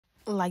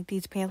like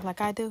these pants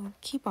like I do,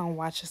 keep on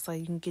watching so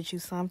you can get you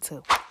some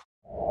too.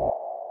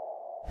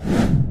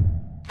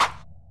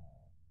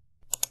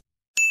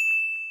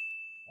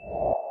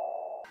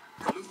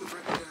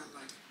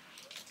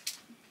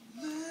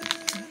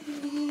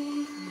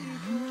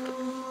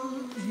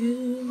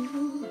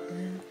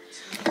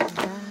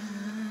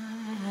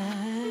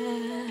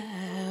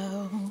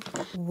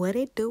 What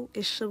it do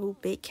is your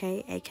Big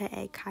K,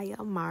 aka KAIYA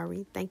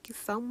Amari. Thank you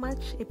so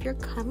much. If you're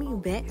coming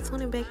back,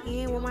 tuning back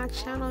in with my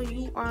channel,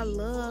 you are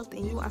loved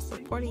and you are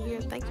supported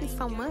here. Thank you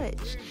so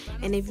much.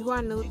 And if you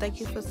are new, thank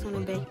you for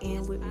tuning back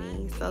in with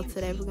me. So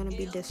today we're gonna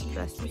be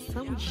distressing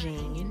some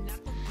jeans.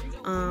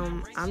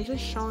 I'm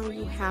just showing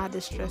you how to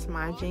distress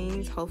my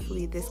jeans.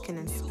 Hopefully this can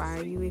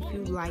inspire you if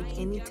you like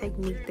any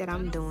technique that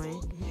I'm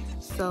doing.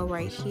 So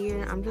right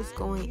here, I'm just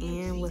going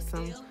in with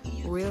some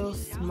real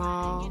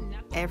small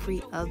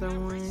every other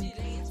one.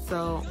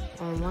 So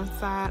on one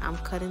side, I'm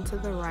cutting to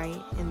the right,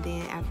 and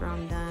then after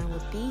I'm done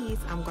with these,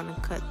 I'm gonna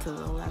cut to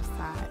the left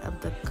side of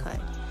the cut.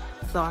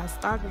 So I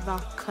started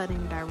off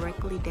cutting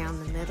directly down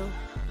the middle.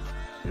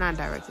 Not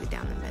directly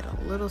down the middle,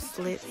 little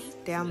slits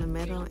down the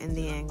middle, and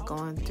then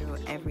going through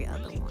every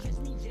other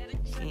one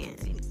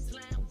and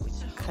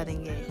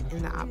cutting it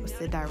in the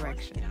opposite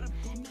direction.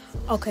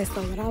 Okay,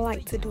 so what I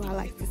like to do, I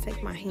like to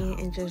take my hand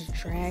and just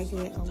drag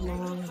it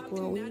along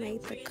where we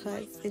made the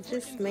cuts. It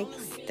just makes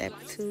step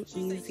 2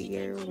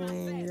 easier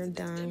when you're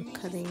done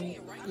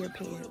cutting your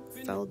pants.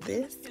 So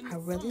this, I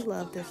really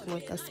love this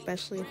look,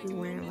 especially if you're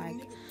wearing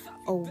like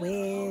a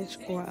wedge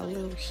or a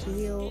little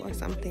heel or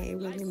something. It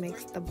really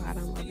makes the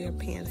bottom of your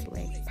pants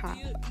leg pop.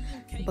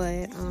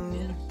 But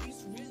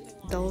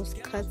those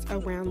cuts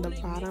around the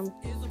bottom,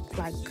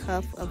 like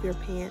cuff of your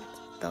pants,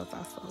 those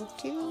are so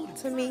cute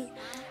to me.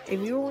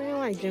 If you're wearing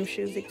like gym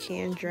shoes, it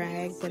can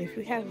drag, but if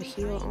you have a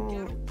heel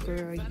on,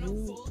 girl,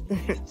 you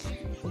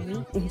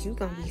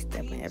gonna be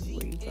stepping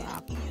everywhere you go,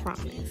 I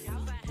promise.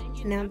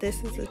 Now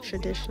this is a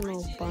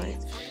traditional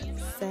bunch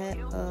set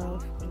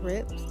of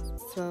rips,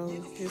 so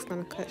you're just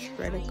gonna cut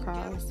straight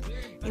across,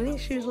 and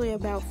it's usually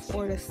about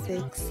 4 to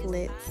 6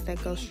 slits that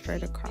go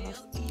straight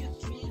across.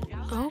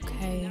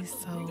 Okay,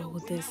 so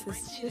this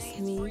is just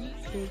me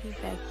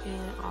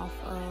piggybacking off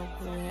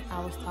of what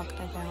I was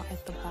talking about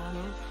at the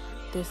bottom.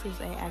 This is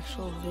an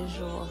actual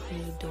visual of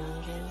me doing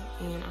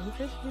it, and I'm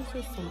just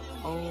using some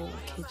old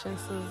kitchen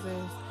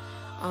scissors.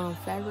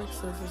 Fabric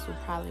scissors would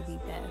probably be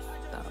best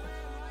though.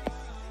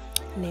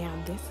 Now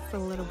this is a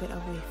little bit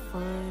of a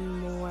fun,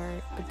 more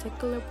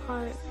particular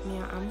part.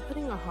 Now I'm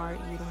putting a heart.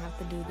 You don't have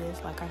to do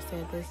this. Like I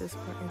said, this is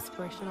for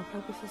inspirational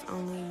purposes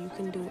only. You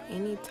can do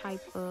any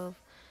type of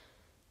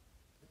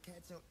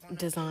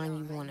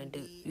design you want to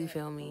do, you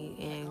feel me,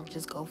 and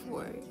just go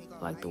for it.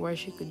 Like the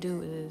worst you could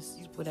do is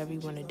whatever you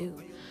want to do,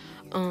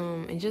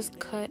 and just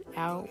cut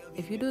out.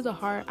 If you do the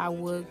heart, I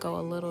would go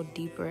a little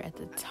deeper at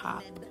the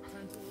top,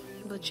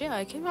 but yeah,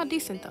 it came out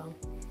decent though.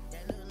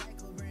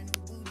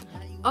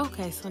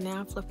 Okay, so now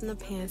I'm flipping the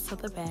pants to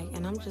the back,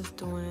 and I'm just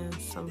doing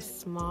some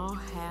small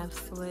half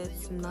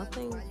slits,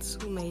 nothing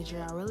too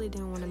major. I really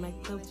didn't want to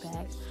make the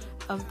back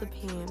of the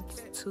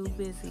pants too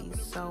busy,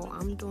 so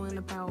I'm doing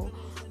about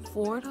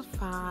 4 to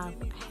 5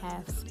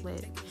 half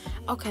splits.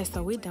 Okay,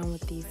 so we're done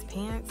with these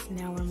pants.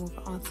 Now we're moving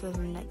on to the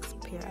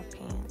next pair of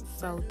pants.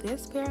 So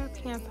this pair of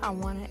pants, I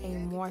wanted a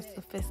more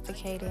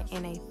sophisticated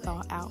and a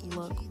thought out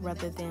look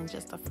rather than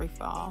just a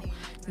free-for-all.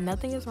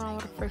 Nothing is wrong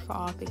with a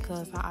free-for-all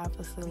because I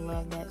obviously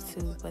love that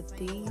too, but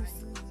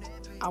these,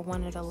 I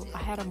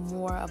had a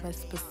more of a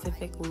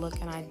specific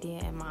look and idea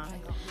in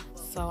mind.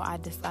 So I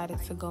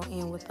decided to go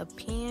in with a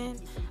pen.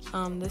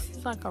 This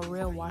is like a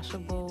real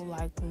washable,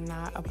 like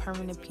not a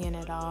permanent pen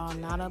at all,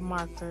 not a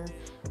marker.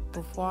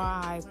 Before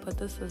I put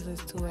the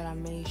scissors to it, I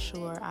made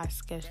sure I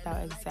sketched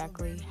out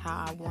exactly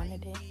how I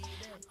wanted it.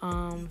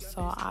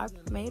 So I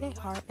made a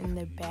heart in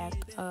the back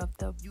of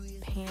the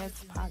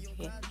pants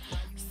pocket.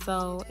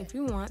 So if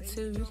you want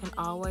to, you can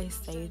always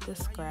save the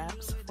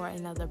scraps for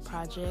another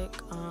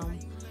project.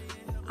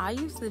 I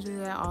used to do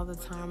that all the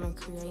time and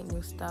create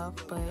new stuff,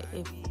 but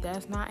if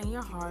that's not in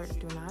your heart,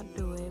 do not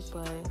do it.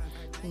 But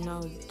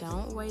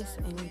don't waste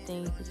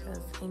anything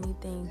because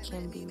anything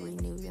can be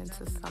renewed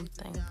into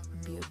something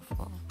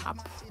beautiful, I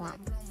promise.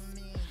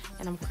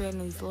 And I'm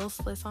creating these little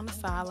slits on the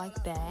side like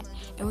that,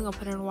 and we're gonna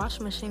put it in the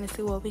washing machine and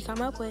see what we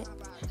come up with.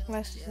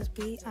 Let's just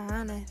be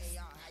honest.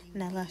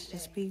 Now let's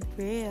just be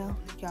real,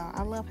 y'all.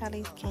 I love how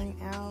these came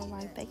out.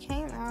 Like, they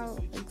came out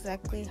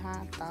exactly how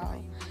I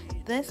thought.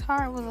 This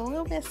heart was a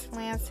little bit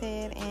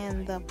slanted,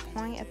 and the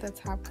point at the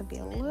top could be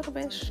a little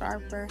bit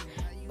sharper.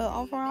 But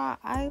overall,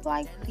 I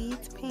like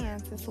these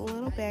pants. It's a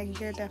little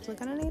baggier.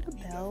 Definitely gonna need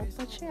a belt,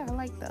 but yeah, I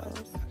like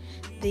those.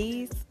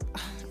 These,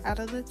 out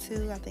of the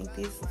two, I think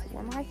these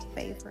were my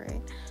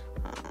favorite.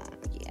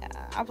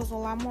 Yeah, I was a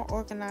lot more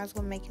organized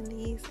when making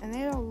these, and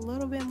they're a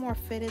little bit more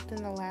fitted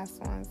than the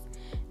last ones.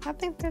 I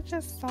think they're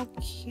just so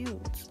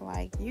cute.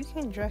 Like, you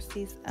can dress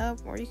these up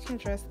or you can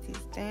dress these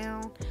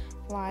down.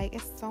 Like,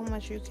 it's so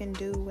much you can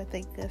do with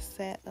a good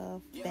set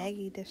of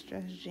baggy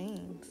distressed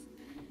jeans.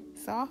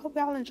 So I hope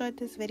y'all enjoyed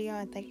this video,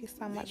 and thank you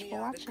so much for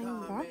watching.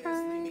 Bye.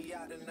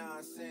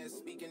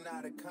 Speaking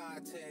out of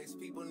context,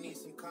 people need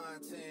some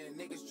content.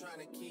 Niggas trying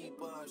to keep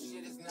up.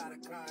 Shit is not a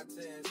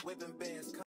contest. Whipping bands.